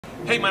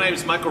Hey, my name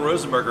is Michael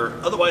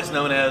Rosenberger, otherwise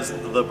known as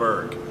the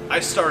Berg.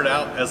 I started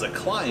out as a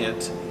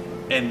client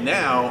and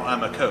now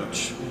I'm a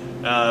coach,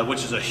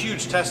 which is a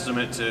huge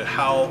testament to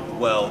how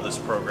well this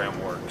program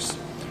works.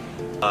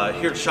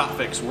 Here at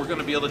ShopFix, we're going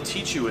to be able to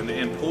teach you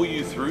and pull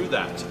you through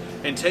that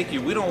and take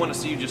you. We don't want to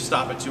see you just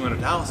stop at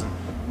 200,000.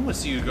 We want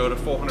to see you go to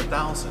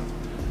 400,000.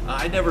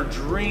 I never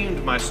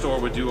dreamed my store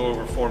would do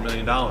over $4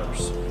 million.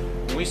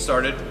 When we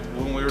started,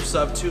 when we were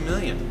sub 2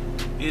 million.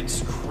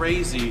 It's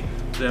crazy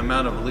the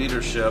amount of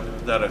leadership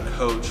that a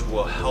coach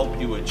will help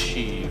you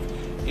achieve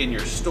in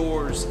your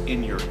stores,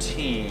 in your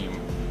team,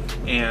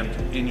 and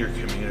in your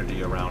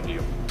community around you.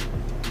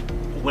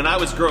 When I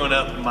was growing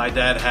up, my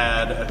dad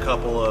had a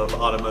couple of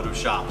automotive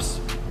shops,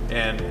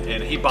 and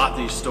he bought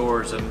these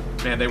stores,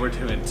 and man, they were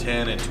doing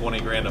 10 and 20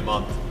 grand a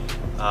month,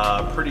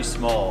 pretty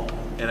small.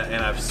 And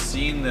I've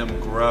seen them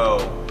grow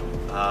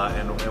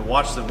and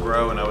watched them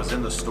grow, and I was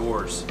in the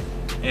stores.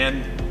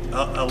 And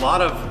a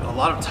lot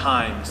of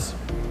times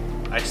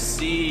I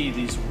see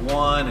these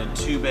 1 and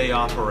 2 bay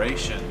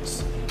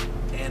operations,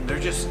 and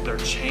they're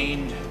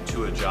chained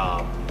to a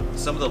job.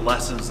 Some of the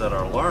lessons that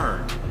are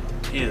learned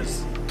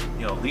is,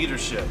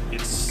 leadership,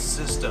 it's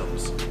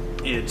systems,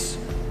 it's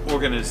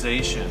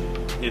organization,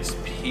 it's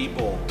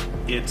people,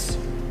 it's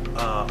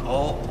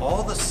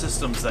all the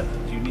systems that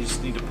you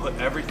just need to put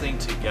everything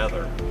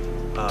together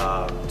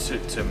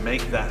to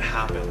make that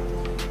happen.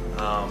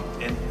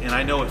 And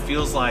I know it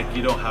feels like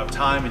you don't have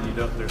time and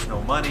there's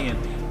no money, and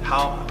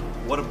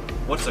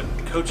what's a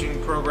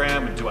coaching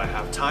program, and do I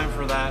have time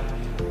for that?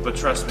 But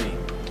trust me,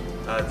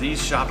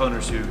 these shop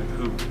owners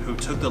who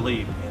took the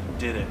leap and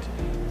did it,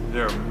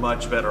 they're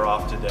much better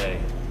off today.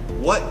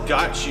 What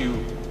got you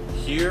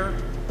here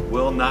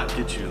will not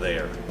get you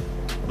there.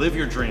 Live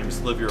your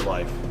dreams, live your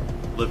life,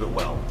 live it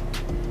well.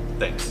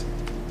 Thanks.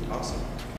 Awesome.